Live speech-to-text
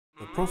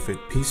Prophet,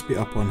 peace be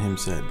upon him,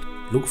 said,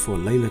 "Look for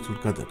Laylatul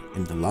Qadr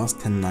in the last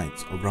 10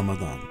 nights of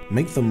Ramadan.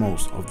 Make the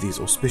most of these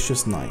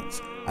auspicious nights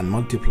and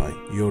multiply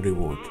your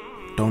reward."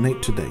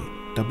 Donate today.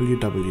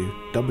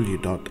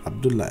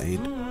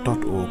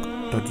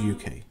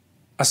 www.abdullahaid.org.uk.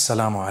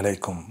 Assalamu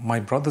alaikum. My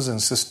brothers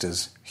and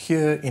sisters,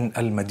 here in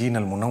Al-Madinah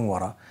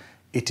Al-Munawwara,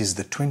 it is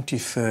the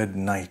 23rd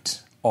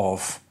night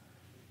of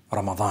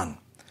Ramadan.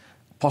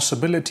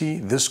 Possibility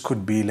this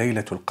could be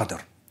Laylatul Qadr.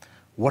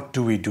 What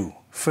do we do?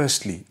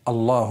 Firstly,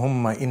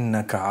 Allahumma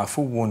innaka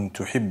afuwun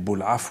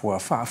tuhibbul afwa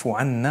fa'fu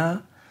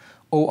anna.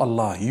 O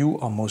Allah, you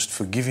are most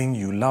forgiving,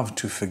 you love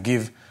to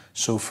forgive,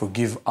 so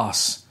forgive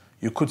us.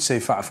 You could say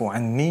fa'fu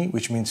anni,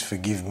 which means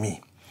forgive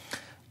me.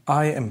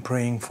 I am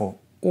praying for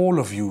all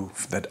of you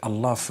that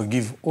Allah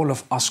forgive all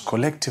of us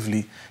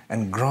collectively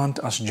and grant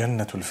us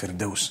Jannatul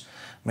Firdaus.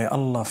 May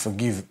Allah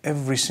forgive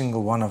every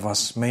single one of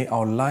us. May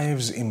our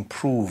lives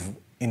improve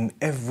in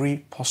every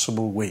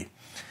possible way.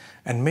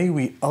 And may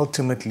we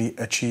ultimately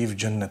achieve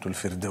Jannatul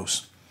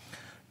Firdaus.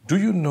 Do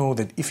you know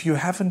that if you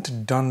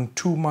haven't done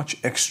too much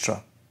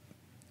extra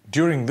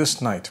during this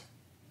night,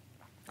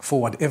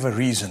 for whatever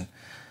reason,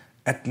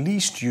 at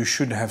least you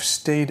should have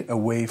stayed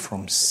away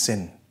from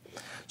sin.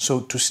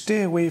 So to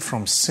stay away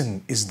from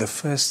sin is the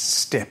first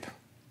step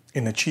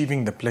in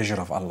achieving the pleasure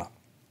of Allah.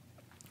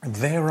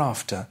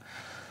 Thereafter,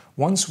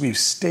 once we've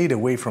stayed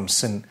away from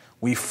sin,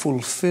 we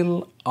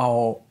fulfill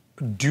our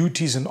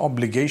duties and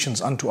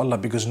obligations unto Allah,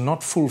 because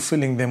not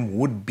fulfilling them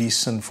would be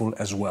sinful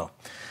as well.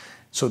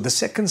 So the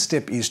second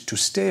step is to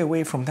stay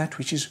away from that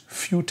which is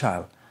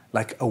futile,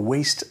 like a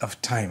waste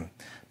of time.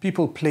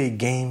 People play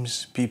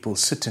games, people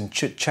sit and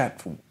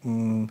chit-chat,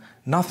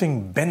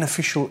 nothing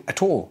beneficial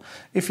at all.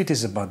 If it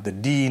is about the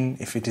deen,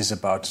 if it is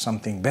about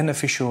something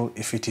beneficial,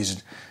 if it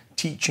is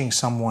teaching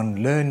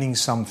someone, learning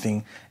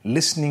something,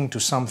 listening to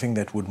something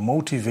that would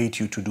motivate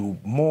you to do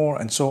more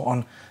and so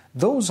on,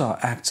 those are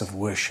acts of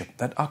worship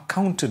that are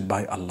counted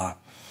by Allah.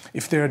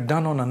 If they are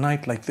done on a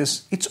night like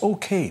this, it's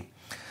okay.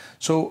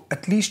 So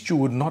at least you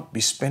would not be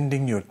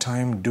spending your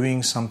time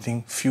doing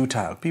something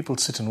futile. People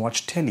sit and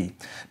watch telly.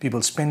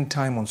 People spend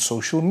time on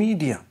social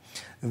media.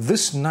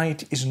 This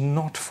night is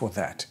not for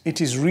that.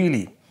 It is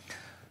really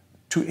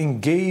to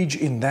engage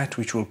in that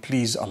which will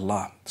please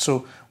Allah.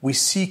 So we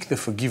seek the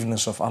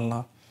forgiveness of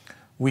Allah.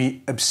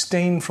 We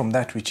abstain from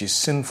that which is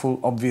sinful,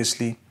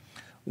 obviously.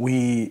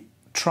 We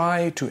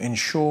try to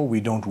ensure we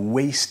don't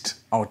waste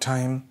our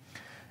time.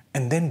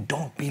 And then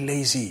don't be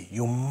lazy.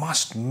 You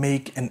must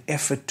make an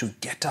effort to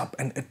get up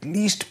and at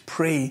least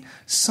pray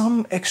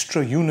some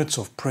extra units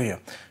of prayer.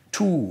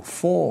 2,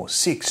 4,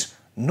 6,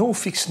 no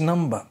fixed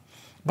number.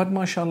 But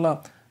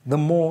mashallah, the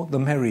more the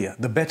merrier,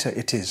 the better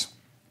it is.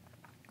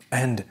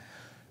 And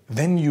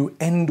then you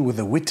end with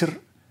a witr.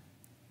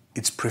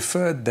 It's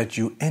preferred that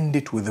you end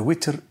it with a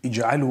witr.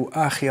 اجعلوا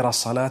آخر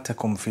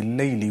صلاتكم في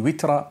الليل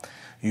وترا.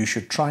 You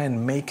should try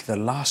and make the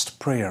last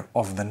prayer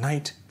of the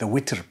night the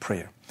witr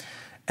prayer.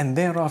 And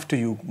thereafter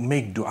you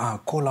make dua,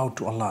 call out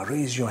to Allah,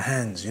 raise your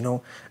hands,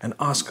 and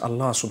ask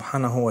Allah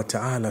subhanahu wa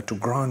ta'ala to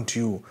grant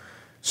you.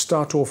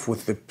 Start off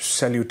with the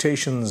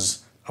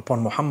salutations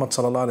upon Muhammad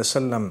sallallahu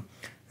alaihi wasallam,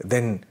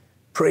 then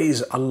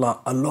praise Allah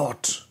a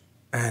lot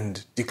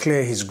and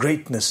declare His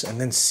greatness, and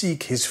then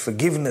seek His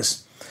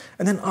forgiveness.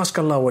 And then ask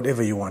Allah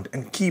whatever you want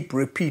and keep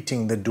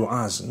repeating the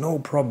du'as, no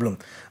problem.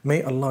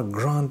 May Allah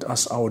grant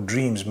us our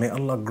dreams. May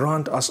Allah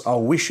grant us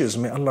our wishes.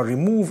 May Allah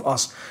remove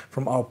us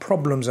from our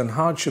problems and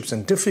hardships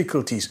and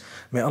difficulties.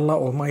 May Allah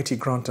Almighty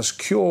grant us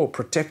cure,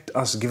 protect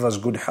us, give us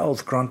good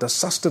health, grant us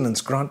sustenance,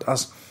 grant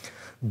us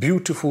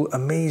beautiful,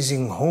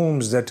 amazing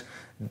homes that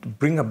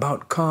bring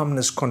about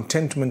calmness,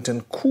 contentment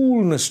and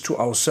coolness to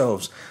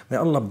ourselves. May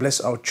Allah bless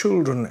our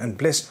children and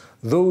bless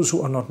those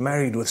who are not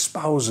married with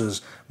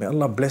spouses. May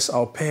Allah bless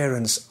our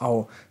parents,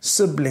 our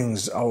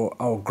siblings,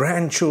 our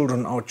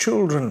grandchildren, our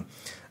children,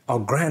 our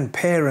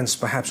grandparents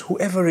perhaps,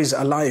 whoever is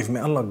alive. May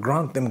Allah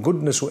grant them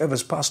goodness.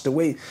 Whoever's passed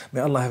away, may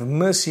Allah have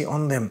mercy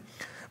on them.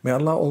 May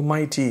Allah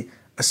Almighty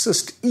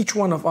assist each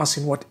one of us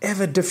in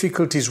whatever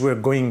difficulties we're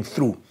going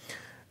through.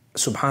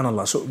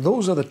 Subhanallah. So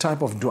those are the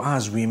type of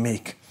du'as we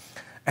make.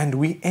 And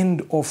we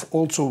end off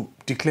also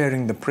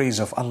declaring the praise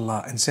of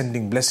Allah and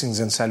sending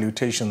blessings and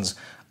salutations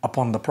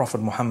upon the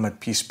Prophet Muhammad,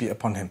 peace be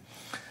upon him.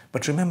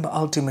 But remember,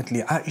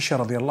 ultimately, Aisha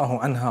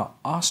radiallahu anha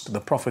asked the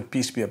Prophet,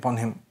 peace be upon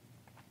him,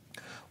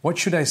 what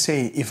should I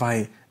say if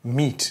I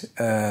meet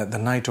the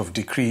night of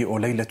decree or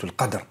Laylatul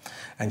Qadr?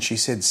 And she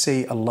said,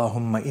 say,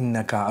 Allahumma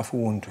innaka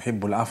afuun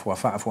tuhibbul afwa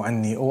fa'fu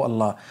anni. Oh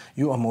Allah,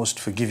 you are most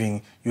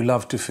forgiving, you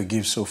love to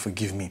forgive, so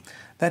forgive me.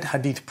 That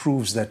hadith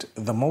proves that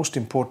the most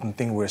important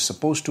thing we're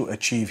supposed to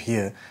achieve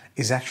here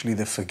is actually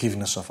the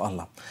forgiveness of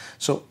Allah.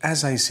 So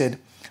as I said,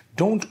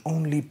 don't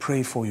only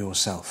pray for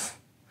yourself.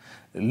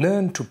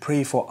 Learn to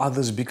pray for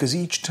others, because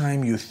each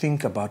time you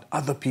think about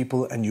other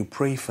people and you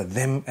pray for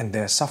them and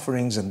their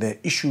sufferings and their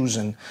issues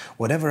and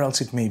whatever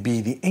else it may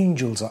be, the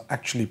angels are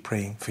actually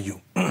praying for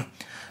you.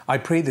 I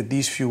pray that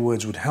these few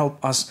words would help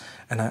us,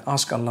 and I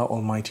ask Allah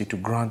Almighty to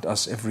grant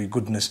us every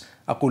goodness.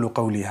 أقول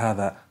قولي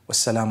هذا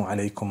والسلام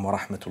عليكم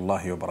ورحمة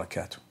الله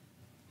وبركاته.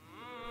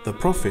 The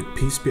Prophet,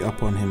 peace be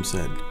upon him,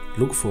 said,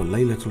 look for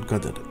Laylatul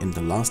Qadr in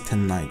the last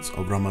 10 nights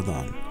of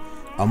Ramadan.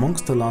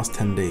 Amongst the last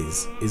 10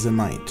 days is a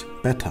night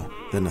better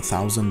than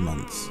 1,000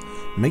 months.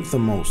 Make the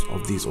most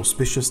of these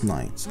auspicious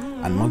nights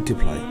and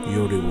multiply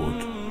your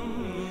reward.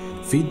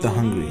 Feed the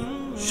hungry,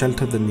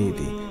 shelter the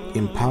needy,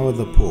 empower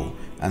the poor,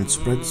 and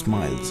spread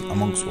smiles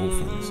amongst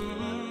orphans.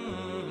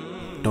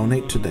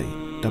 Donate today.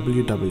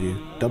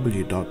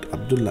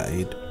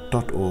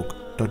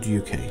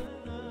 www.abdullaaid.org.uk